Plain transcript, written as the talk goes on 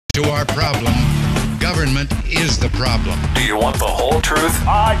to our problem. Government is the problem. Do you want the whole truth?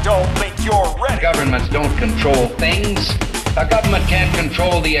 I don't think you're ready. Governments don't control things. A government can't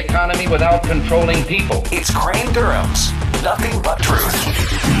control the economy without controlling people. It's Crane Durham's Nothing But Truth.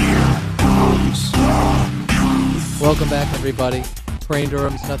 Welcome back, everybody. Crane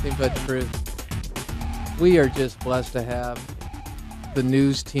Durham's Nothing But Truth. We are just blessed to have the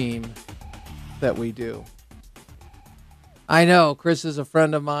news team that we do. I know Chris is a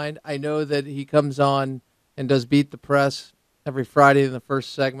friend of mine. I know that he comes on and does Beat the Press every Friday in the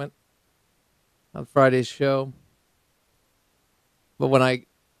first segment on Friday's show. But when I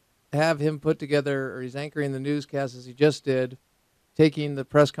have him put together, or he's anchoring the newscast as he just did, taking the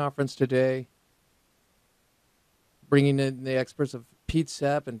press conference today, bringing in the experts of Pete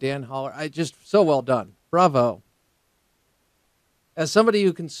Sepp and Dan Holler, so well done. Bravo. As somebody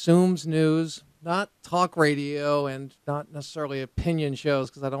who consumes news, not talk radio and not necessarily opinion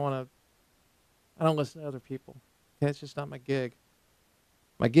shows, because I don't listen to other people. Okay, it's just not my gig.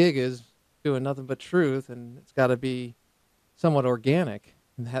 My gig is doing nothing but truth, and it's got to be somewhat organic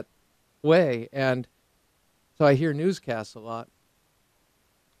in that way. And so I hear newscasts a lot.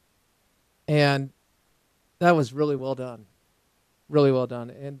 And that was really well done. Really well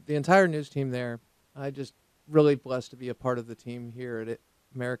done. And the entire news team there, I just really blessed to be a part of the team here at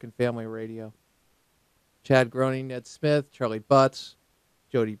American Family Radio. Chad Groening, Ned Smith, Charlie Butts,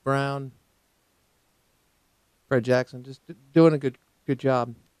 Jody Brown, Fred Jackson, just doing a good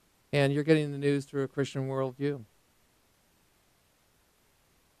job. And you're getting the news through a Christian worldview.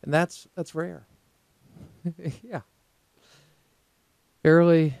 And that's rare. Yeah.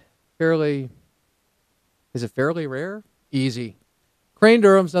 Fairly, is it fairly rare? Easy. Crane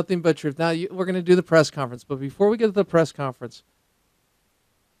Durham's Nothing But Truth. Now, we're going to do the press conference. But before we get to the press conference,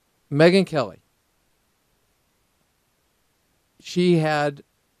 Megyn Kelly. She had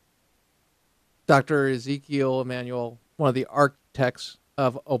Dr. Ezekiel Emanuel, one of the architects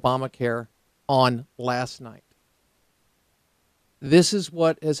of Obamacare, on last night. This is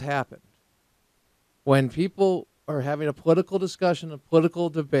what has happened. When people are having a political discussion, a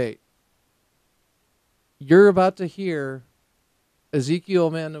political debate, you're about to hear Ezekiel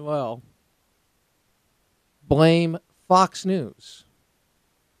Emanuel blame Fox News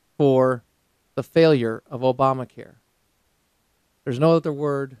for the failure of Obamacare. There's no other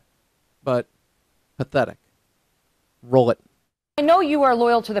word but pathetic. Roll it. I know you are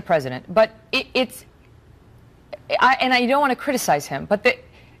loyal to the president, but I don't want to criticize him, but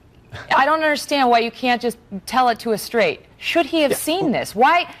I don't understand why you can't just tell it to us straight. Should he have seen this?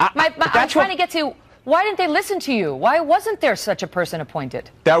 Why? I'm trying to get to, why didn't they listen to you? Why wasn't there such a person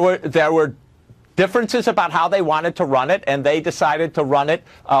appointed? There were differences about how they wanted to run it, and they decided to run it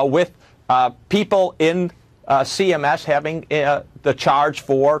with people in CMS having the charge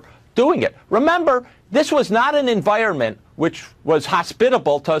for doing it. Remember, this was not an environment which was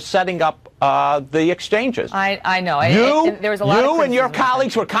hospitable to setting up the exchanges. I know. There was a lot of you and your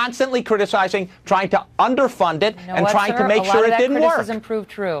colleagues were constantly criticizing, trying to underfund it, and trying to make sure it didn't work.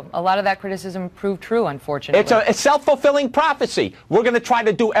 A lot of that criticism proved true, unfortunately. It's a self-fulfilling prophecy. We're going to try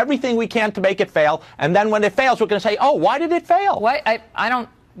to do everything we can to make it fail, and then when it fails, we're going to say, oh, why did it fail? I don't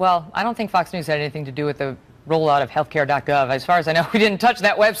think Fox News had anything to do with the rollout of healthcare.gov. As far as I know, we didn't touch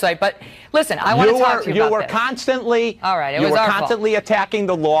that website. But listen, I want to talk to you about this. You were constantly, all right, it was our constantly attacking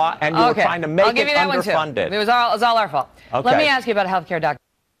the law, and you were trying to make it underfunded. It was all our fault. Okay. Let me ask you about healthcare.gov.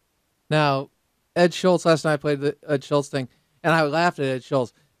 Now, Ed Schultz, last night I played the Ed Schultz thing, and I laughed at Ed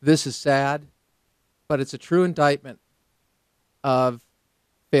Schultz. This is sad, but it's a true indictment of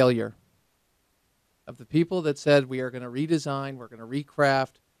failure, of the people that said we are going to redesign, we're going to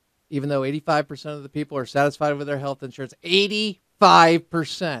recraft, even though 85% of the people are satisfied with their health insurance.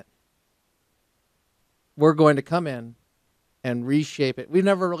 85%. We're going to come in and reshape it. We've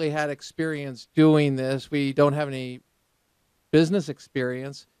never really had experience doing this. We don't have any business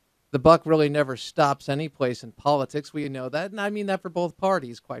experience. The buck really never stops any place in politics. We know that. And I mean that for both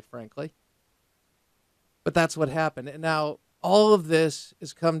parties, quite frankly. But that's what happened. And now all of this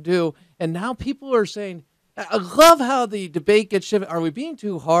has come due. And now people are saying, I love how the debate gets shifted. Are we being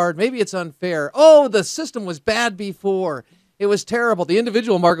too hard? Maybe it's unfair. Oh, the system was bad before. It was terrible. The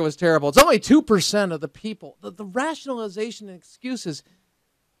individual market was terrible. It's only 2% of the people. The rationalization and excuses.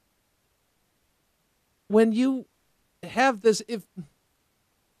 When you have this, if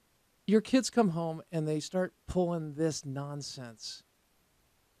your kids come home and they start pulling this nonsense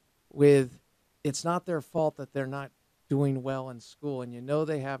with it's not their fault that they're not doing well in school and you know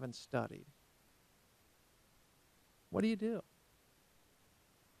they haven't studied, what do you do?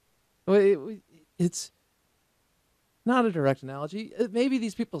 It's not a direct analogy. Maybe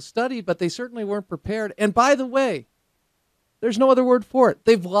these people studied, but they certainly weren't prepared. And by the way, there's no other word for it.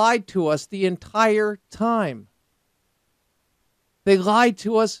 They've lied to us the entire time. They lied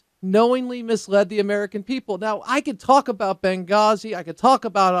to us, knowingly misled the American people. Now, I could talk about Benghazi, I could talk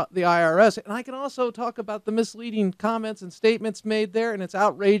about the IRS, and I can also talk about the misleading comments and statements made there, and it's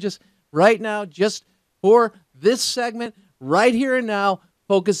outrageous right now, just for this segment, right here and now,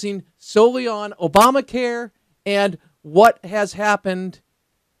 focusing solely on Obamacare and what has happened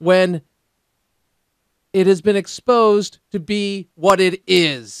when it has been exposed to be what it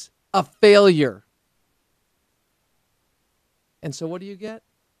is, a failure. And so what do you get?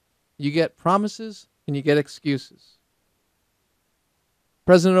 You get promises and you get excuses.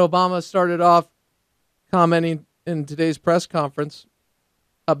 President Obama started off commenting in today's press conference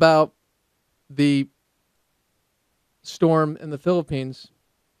about the storm in the Philippines,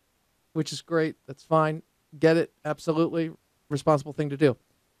 which is great. That's fine. Get it. Absolutely. Responsible thing to do.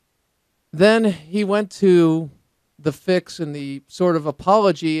 Then he went to the fix and the sort of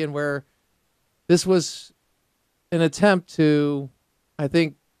apology, and where this was an attempt to, I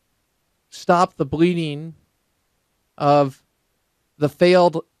think, stop the bleeding of the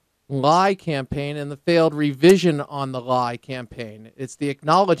failed lie campaign and the failed revision on the lie campaign. It's the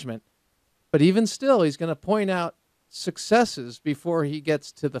acknowledgement. But even still, he's going to point out successes before he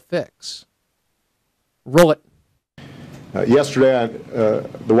gets to the fix. Roll it. Yesterday,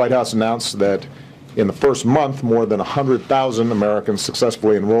 the White House announced that in the first month, more than 100,000 Americans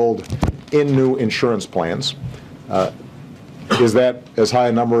successfully enrolled in new insurance plans. Is that as high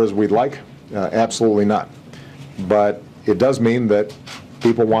a number as we'd like? Absolutely not. But it does mean that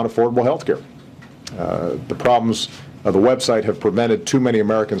people want affordable health care. The problems of the website have prevented too many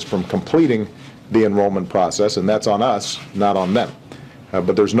Americans from completing the enrollment process, and that's on us, not on them.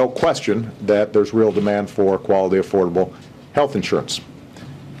 But there's no question that there's real demand for quality, affordable health insurance.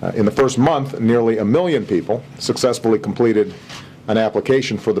 In the first month, nearly 1 million people successfully completed an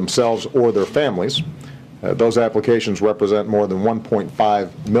application for themselves or their families. Those applications represent more than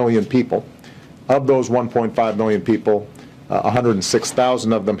 1.5 million people. Of those 1.5 million people,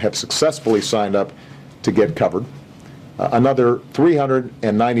 106,000 of them have successfully signed up to get covered. Another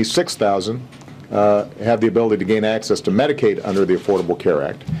 396,000 have the ability to gain access to Medicaid under the Affordable Care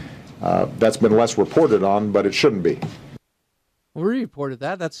Act. That's been less reported on, but it shouldn't be. We reported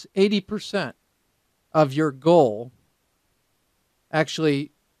that. That's 80% of your goal.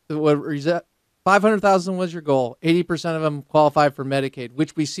 Actually, 500,000 was your goal. 80% of them qualified for Medicaid,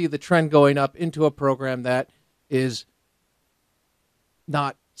 which we see the trend going up into a program that is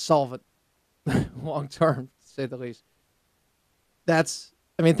not solvent long term, to say the least.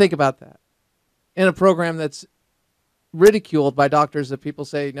 Think about that. In a program that's ridiculed by doctors, that people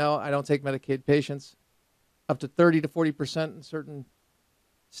say, no, I don't take Medicaid patients, up to 30 to 40% in certain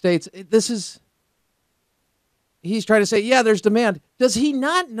states. He's trying to say, yeah, there's demand. Does he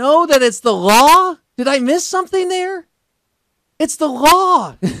not know that it's the law? Did I miss something there? It's the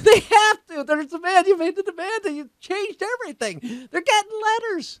law. They have to. There's demand. You made the demand and you changed everything. They're getting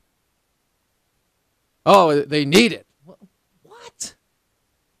letters. Oh, they need it. What?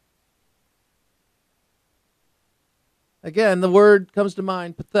 Again, the word comes to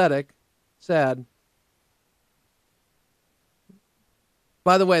mind, pathetic, sad.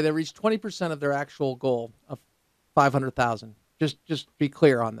 By the way, they reached 20% of their actual goal of 500,000. Just be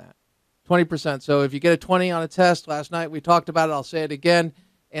clear on that. 20%. So if you get a 20 on a test, last night we talked about it, I'll say it again,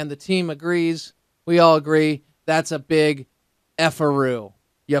 and the team agrees, we all agree, that's a big effaroo.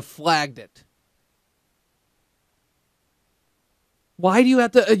 You flagged it. Why do you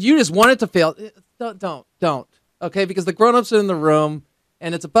have to, you just want it to fail. Don't. Okay, because the grown-ups are in the room,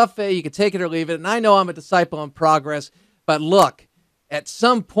 and it's a buffet, you can take it or leave it, and I know I'm a disciple in progress, but look, at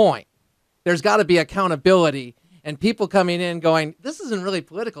some point, there's got to be accountability, and people coming in going, this isn't really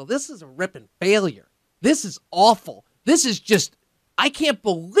political. This is a ripping failure. This is awful. This is just, I can't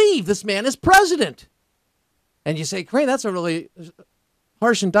believe this man is president. And you say, Crane, that's a really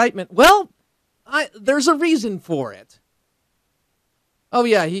harsh indictment. Well, there's a reason for it. Oh,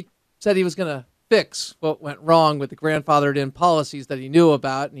 yeah, he said he was going to fix what went wrong with the grandfathered in policies that he knew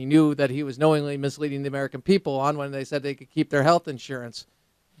about, and he knew that he was knowingly misleading the American people on when they said they could keep their health insurance.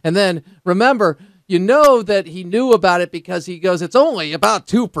 And then, remember, you know that he knew about it because he goes, it's only about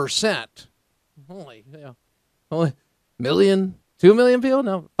 2%. Only 2 million people?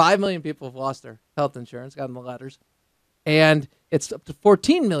 No, 5 million people have lost their health insurance, gotten the letters. And it's up to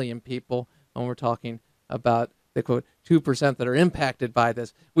 14 million people when we're talking about the quote 2% that are impacted by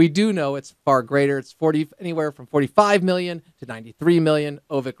this. We do know it's far greater. It's anywhere from 45 million to 93 million.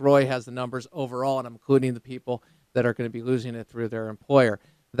 Ovik Roy has the numbers overall, and I'm including the people that are going to be losing it through their employer.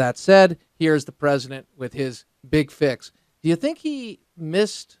 That said, here's the president with his big fix. Do you think he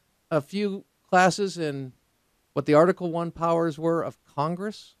missed a few classes in what the Article I powers were of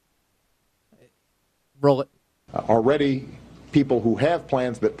Congress? Roll it. Already, people who have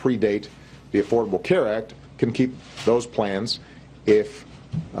plans that predate the Affordable Care Act can keep those plans if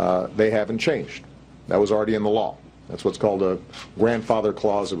they haven't changed. That was already in the law. That's what's called a grandfather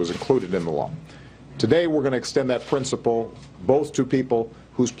clause. It was included in the law. Today, we're going to extend that principle both to people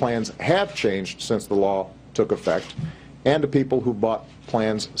whose plans have changed since the law took effect and to people who bought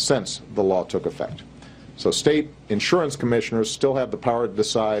plans since the law took effect. So state insurance commissioners still have the power to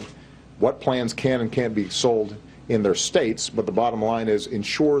decide what plans can and can't be sold in their states, but the bottom line is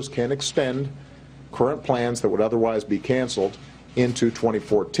insurers can extend current plans that would otherwise be canceled into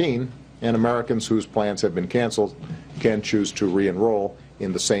 2014, and Americans whose plans have been canceled can choose to re-enroll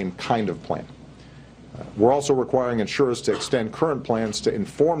in the same kind of plan. We're also requiring insurers to extend current plans to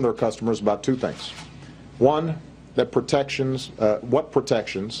inform their customers about two things. One, that what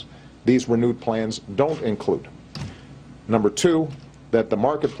protections these renewed plans don't include. Number two, that the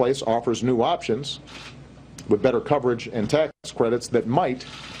marketplace offers new options with better coverage and tax credits that might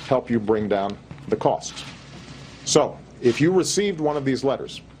help you bring down the costs. So, if you received one of these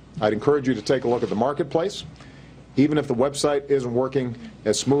letters, I'd encourage you to take a look at the marketplace. Even if the website isn't working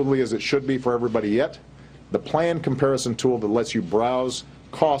as smoothly as it should be for everybody yet, the plan comparison tool that lets you browse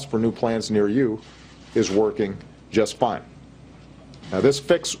costs for new plans near you is working just fine. Now, this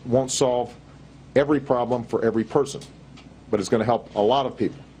fix won't solve every problem for every person, but it's going to help a lot of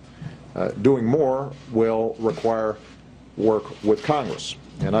people. Doing more will require work with Congress.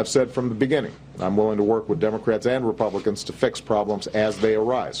 And I've said from the beginning, I'm willing to work with Democrats and Republicans to fix problems as they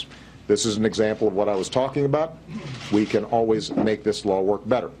arise. This is an example of what I was talking about. We can always make this law work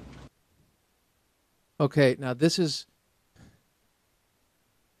better. Okay, now this is,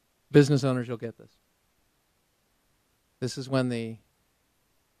 business owners, you'll get this. This is when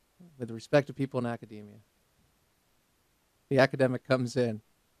with respect to people in academia, the academic comes in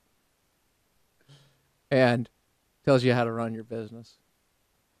and tells you how to run your business.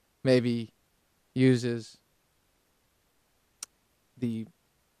 Maybe uses the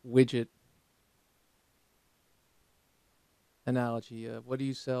widget analogy of, what do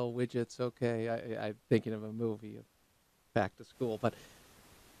you sell? Widgets. Okay, I'm thinking of a movie of Back to School, but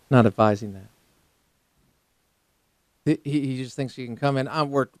not advising that. He just thinks you can come in.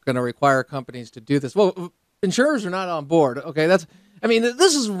 We're going to require companies to do this. Well, insurers are not on board. Okay, this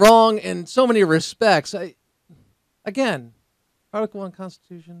is wrong in so many respects. Again, Article I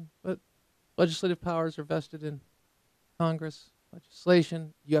Constitution, but legislative powers are vested in Congress.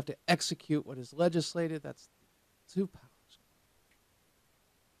 Legislation, you have to execute what is legislated. That's two powers.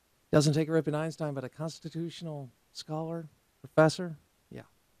 Doesn't take a Ripon Einstein, but a constitutional scholar, professor, yeah.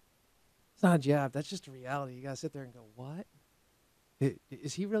 It's not a jab. That's just a reality. You got to sit there and go, what?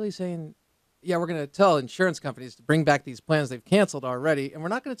 Is he really saying, yeah, we're going to tell insurance companies to bring back these plans they've canceled already, and we're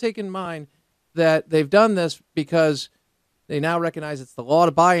not going to take in mind that they've done this because they now recognize it's the law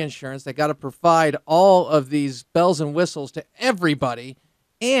to buy insurance. They got to provide all of these bells and whistles to everybody,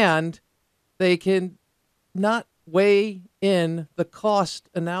 and they can not weigh in the cost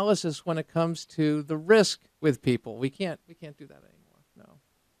analysis when it comes to the risk with people. We can't do that anymore. No,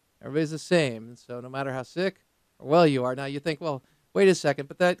 everybody's the same, and so no matter how sick or well you are, now you think, well, wait a second,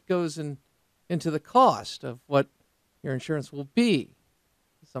 but that goes into the cost of what your insurance will be.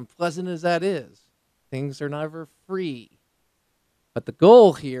 As unpleasant as that is, things are never free. But the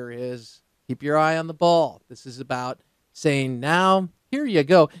goal here is keep your eye on the ball. This is about saying, now, here you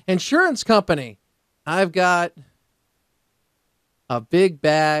go. Insurance company, I've got a big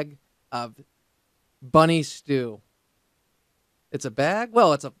bag of bunny stew. It's a bag?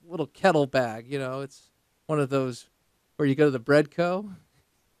 Well, it's a little kettle bag. It's one of those where you go to the bread co.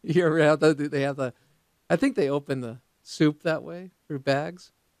 You ever have I think they open the soup that way through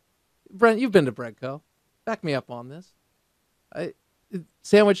bags. Brent, you've been to bread co. Back me up on this.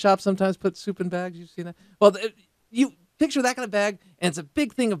 Sandwich shops sometimes put soup in bags. You've seen that? Well, you picture that kind of bag, and it's a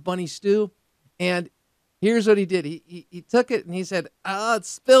big thing of bunny stew. And here's what he did. He took it, and he said, it's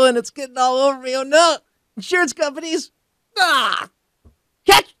spilling. It's getting all over me. Oh, no. Insurance companies.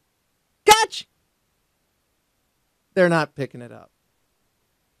 Catch. They're not picking it up.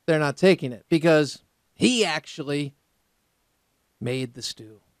 They're not taking it because he actually made the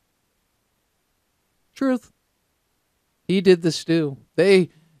stew. Truth. He did the stew. They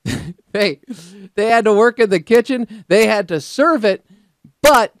had to work in the kitchen. They had to serve it,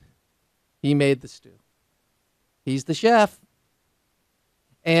 but he made the stew. He's the chef.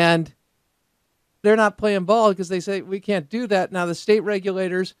 And they're not playing ball because they say we can't do that. Now the state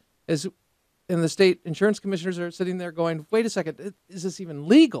regulators and the state insurance commissioners are sitting there going, wait a second, is this even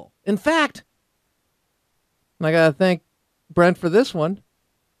legal? In fact, and I got to thank Brent for this one,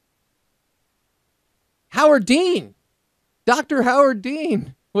 Howard Dean, Dr. Howard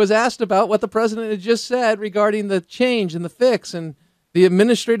Dean was asked about what the president had just said regarding the change and the fix and the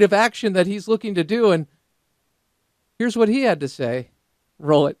administrative action that he's looking to do. And here's what he had to say.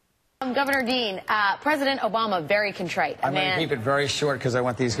 Roll it. Governor Dean, President Obama, very contrite. I'm going to keep it very short because I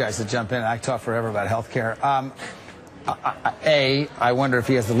want these guys to jump in. I talk forever about health care. I wonder if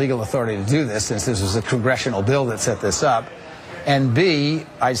he has the legal authority to do this, since this was a congressional bill that set this up. And B,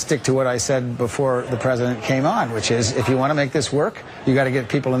 I stick to what I said before the president came on, which is if you want to make this work, you got to get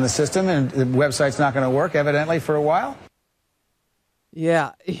people in the system, and the website's not going to work, evidently, for a while.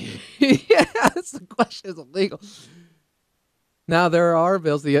 Yeah. Yeah, that's the question. Is it legal? Now, there are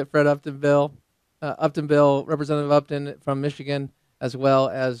bills, the Fred Upton bill, Representative Upton from Michigan, as well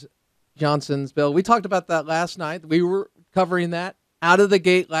as Johnson's bill. We talked about that last night. We were covering that out of the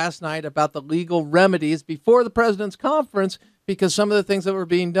gate last night about the legal remedies before the president's conference because some of the things that were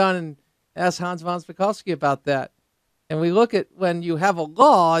being done, and asked Hans von Spakovsky about that. And we look at when you have a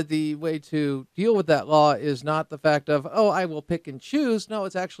law, the way to deal with that law is not the fact of, oh, I will pick and choose. No,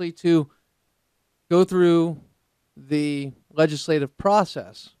 it's actually to go through the legislative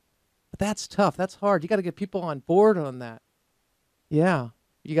process. But that's tough. That's hard. You got to get people on board on that. Yeah.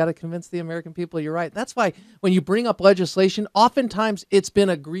 You got to convince the American people you're right. That's why when you bring up legislation, oftentimes it's been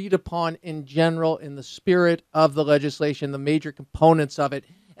agreed upon in general in the spirit of the legislation, the major components of it,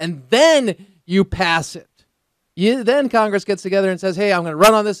 and then you pass it. Then Congress gets together and says, hey, I'm going to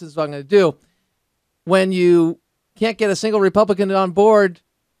run on this. This is what I'm going to do. When you can't get a single Republican on board,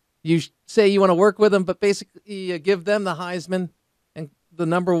 you say you want to work with them, but basically you give them the Heisman and the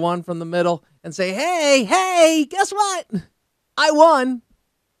number one from the middle and say, hey, guess what? I won.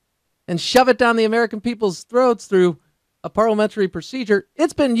 And shove it down the American people's throats through a parliamentary procedure.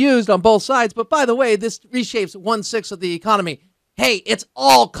 It's been used on both sides. But by the way, this reshapes 1/6 of the economy. Hey, it's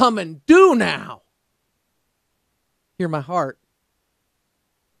all coming due now. Hear my heart.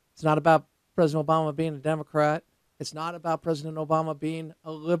 It's not about President Obama being a Democrat. It's not about President Obama being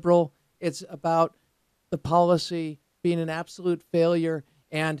a liberal. It's about the policy being an absolute failure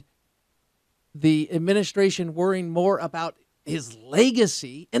and the administration worrying more about his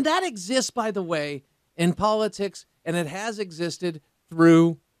legacy. And that exists, by the way, in politics, and it has existed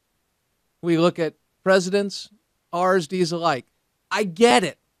through, we look at presidents, R's, D's alike. I get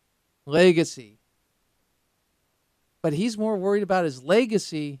it. Legacy. But he's more worried about his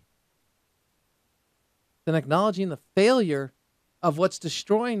legacy than acknowledging the failure of what's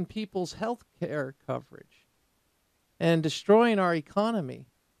destroying people's health care coverage and destroying our economy.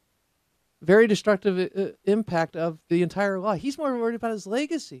 Very destructive impact of the entire law. He's more worried about his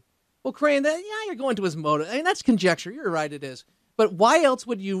legacy. Well, Crane, you're going to his motive. I mean, that's conjecture. You're right, it is. But why else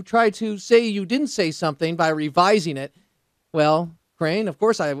would you try to say you didn't say something by revising it? Well, Crane, of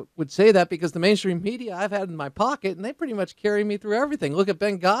course I would say that because the mainstream media I've had in my pocket, and they pretty much carry me through everything. Look at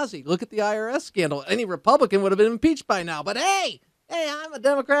Benghazi. Look at the IRS scandal. Any Republican would have been impeached by now. But hey, I'm a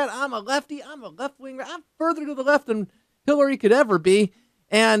Democrat. I'm a lefty. I'm a left-winger. I'm further to the left than Hillary could ever be.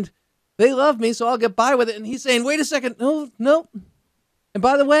 And they love me, so I'll get by with it. And he's saying, wait a second. No. And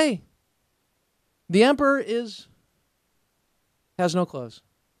by the way, the emperor has no clothes.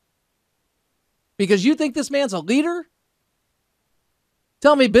 Because you think this man's a leader?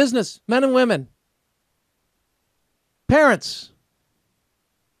 Tell me, business, men and women, parents,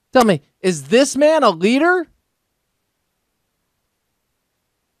 tell me, is this man a leader?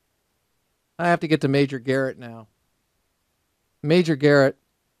 I have to get to Major Garrett now. Major Garrett,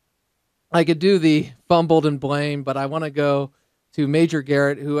 I could do the fumbled and blame, but I want to go to Major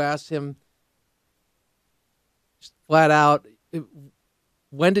Garrett, who asked him just flat out,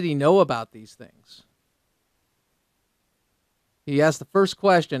 when did he know about these things? He asked the first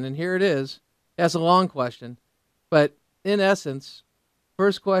question, and here it is. That's a long question. But in essence,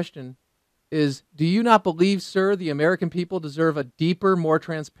 first question is, do you not believe, sir, the American people deserve a deeper, more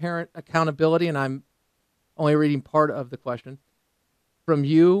transparent accountability? And I'm only reading part of the question from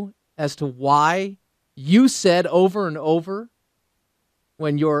you as to why you said over and over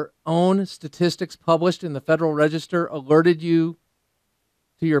when your own statistics published in the Federal Register alerted you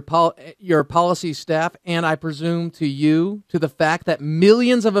to your policy staff, and I presume to you, to the fact that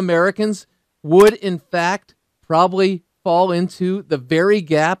millions of Americans would, in fact, probably fall into the very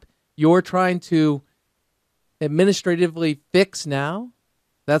gap you're trying to administratively fix now?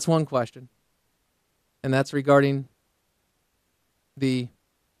 That's one question. And that's regarding the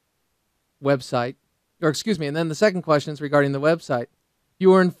website, or excuse me, and then the second question is regarding the website. You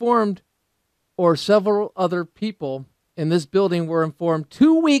were informed, or several other people in this building were informed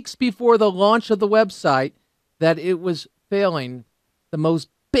 2 weeks before the launch of the website that it was failing the most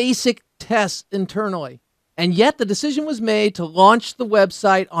basic tests internally. And yet the decision was made to launch the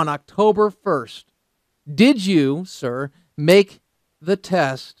website on October 1st. Did you, sir, make the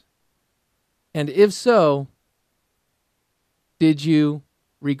test? And if so, did you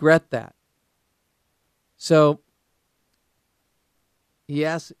regret that? So he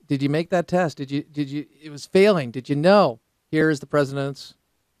asked, did you make that test? Did you, it was failing. Did you know? Here is the president's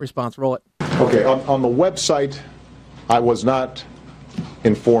response. Roll it. Okay, on the website, I was not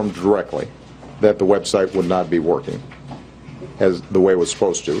informed directly that the website would not be working as the way it was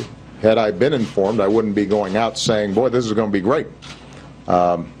supposed to. Had I been informed, I wouldn't be going out saying, boy, this is going to be great.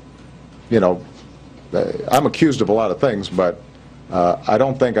 You know, I'm accused of a lot of things, but I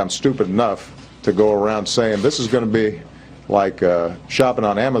don't think I'm stupid enough to go around saying this is going to be like shopping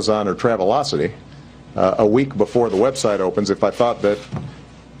on Amazon or Travelocity a week before the website opens if I thought that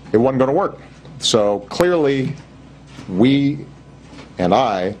it wasn't going to work. So clearly, we and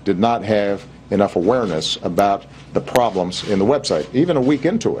I did not have enough awareness about the problems in the website. Even a week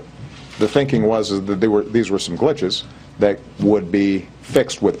into it, the thinking was that these were some glitches that would be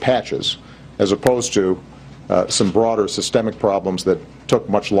fixed with patches, as opposed to some broader systemic problems that took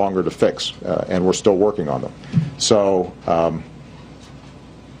much longer to fix, and we're still working on them. So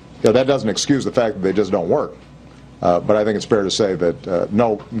yeah, that doesn't excuse the fact that they just don't work. But I think it's fair to say that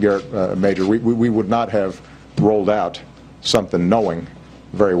no, Garrett Major, we would not have rolled out something knowing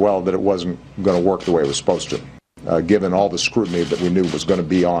very well that it wasn't going to work the way it was supposed to, given all the scrutiny that we knew was going to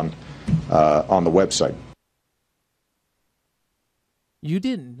be on the website. You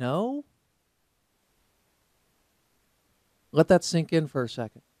didn't know? Let that sink in for a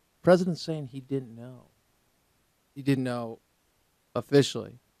second. The president's saying he didn't know. He didn't know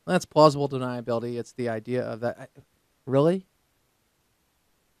officially. That's plausible deniability. It's the idea of that. Really?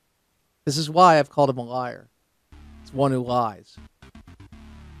 This is why I've called him a liar. It's one who lies.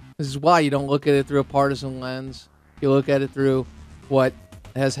 This is why you don't look at it through a partisan lens. You look at it through what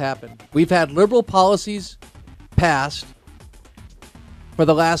has happened. We've had liberal policies passed for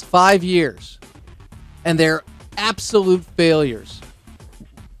the last 5 years, and they're absolute failures.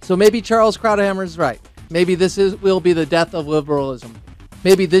 So maybe Charles Krauthammer is right. Maybe this will be the death of liberalism.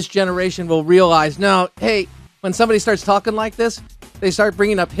 Maybe this generation will realize, no, hey, when somebody starts talking like this, they start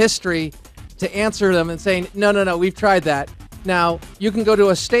bringing up history to answer them and saying, no, we've tried that. Now, you can go to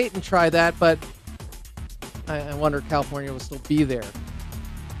a state and try that, but I wonder if California will still be there.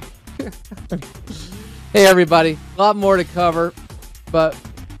 Hey, everybody, a lot more to cover, but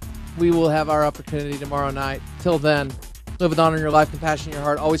we will have our opportunity tomorrow night. Till then, live with honor in your life, compassion in your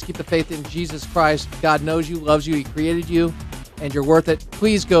heart. Always keep the faith in Jesus Christ. God knows you, loves you, He created you, and you're worth it.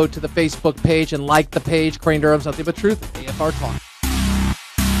 Please go to the Facebook page and like the page, Crane Durham's Nothing But Truth, AFR Talk.